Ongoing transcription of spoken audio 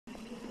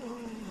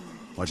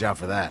Watch out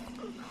for that.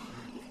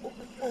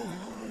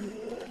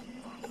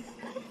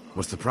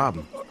 What's the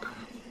problem?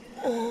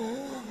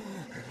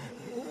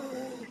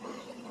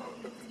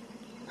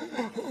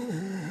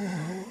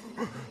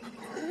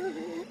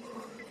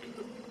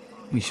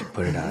 We should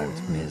put it out of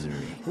its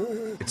misery.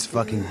 It's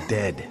fucking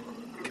dead.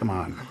 Come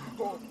on.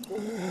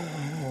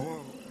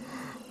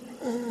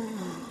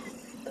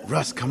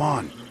 Russ, come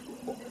on.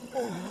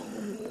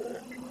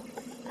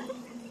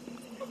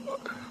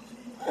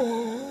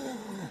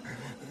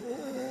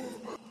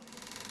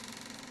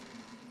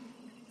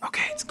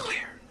 Okay, it's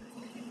clear.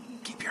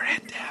 Keep your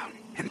head down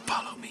and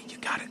follow me. You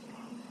got it.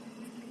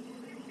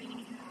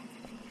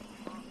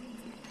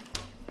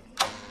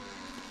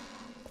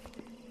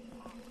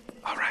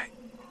 All right.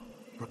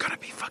 We're gonna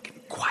be fucking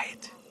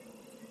quiet.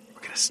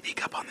 We're gonna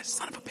sneak up on this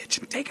son of a bitch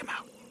and take him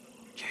out.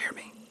 You hear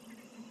me?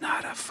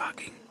 Not a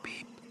fucking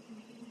beep.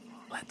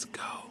 Let's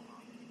go.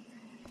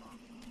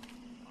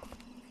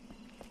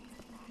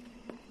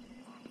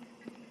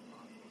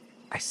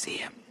 I see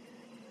him.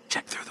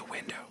 Check through the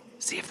window.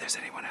 See if there's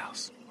anyone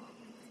else.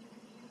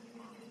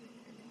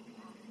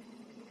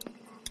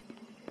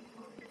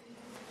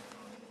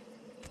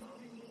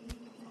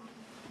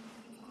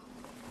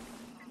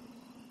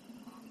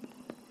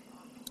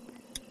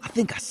 I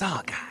think I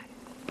saw a guy.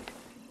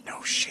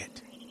 No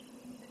shit.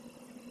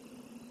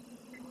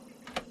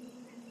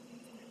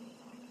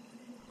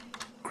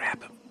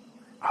 Grab him.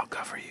 I'll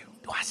cover you.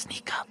 Do I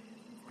sneak up?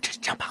 Or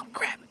just jump out and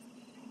grab him?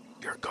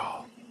 Your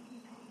call.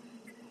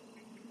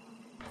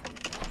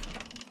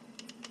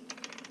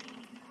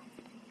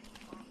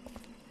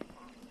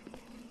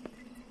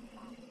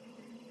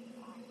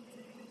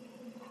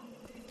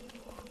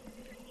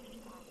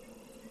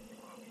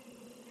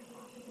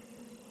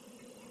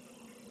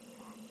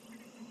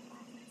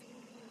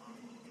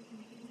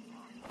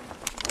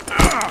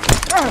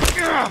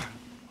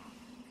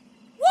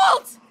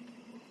 Walt!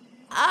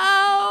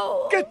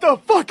 Oh! Get the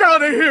fuck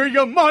out of here,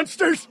 you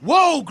monsters!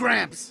 Whoa,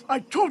 Gramps! I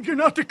told you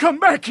not to come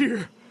back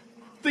here.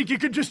 Think you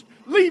could just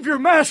leave your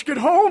mask at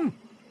home?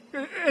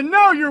 And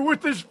now you're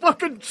with this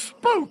fucking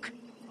spook.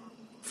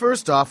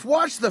 First off,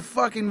 watch the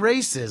fucking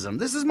racism.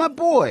 This is my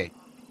boy.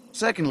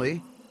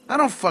 Secondly, I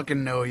don't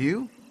fucking know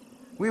you.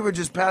 We were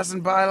just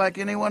passing by like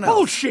anyone else.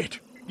 Bullshit!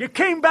 You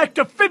came back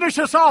to finish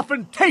us off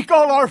and take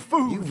all our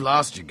food. You've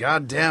lost your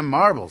goddamn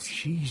marbles.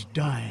 She's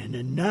dying,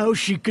 and now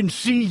she can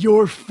see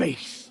your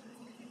face.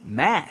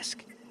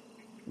 Mask?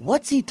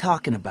 What's he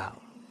talking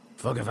about?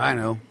 Fuck if I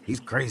know.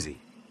 He's crazy.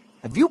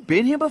 Have you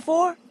been here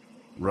before?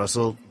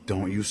 Russell,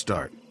 don't you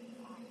start.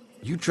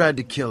 You tried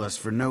to kill us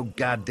for no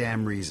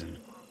goddamn reason.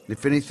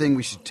 If anything,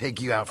 we should take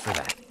you out for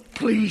that.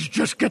 Please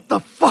just get the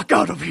fuck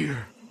out of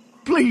here.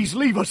 Please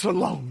leave us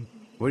alone.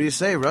 What do you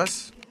say,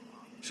 Russ?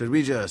 Should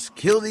we just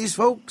kill these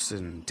folks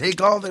and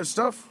take all their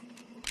stuff?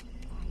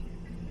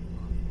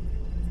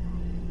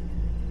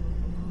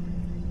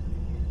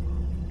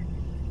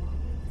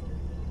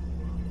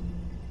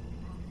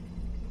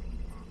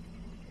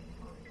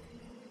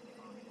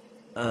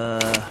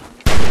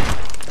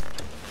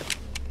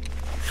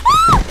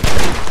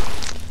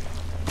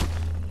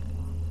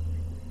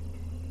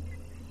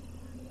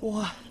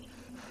 What?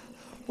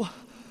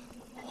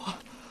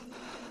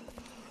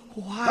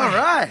 Why? All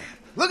right.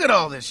 Look at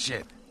all this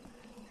shit.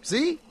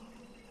 See?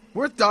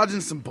 Worth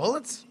dodging some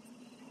bullets?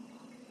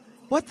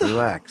 What the?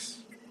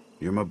 Relax.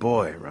 You're my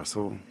boy,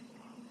 Russell.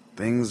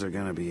 Things are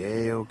gonna be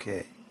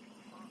A-okay.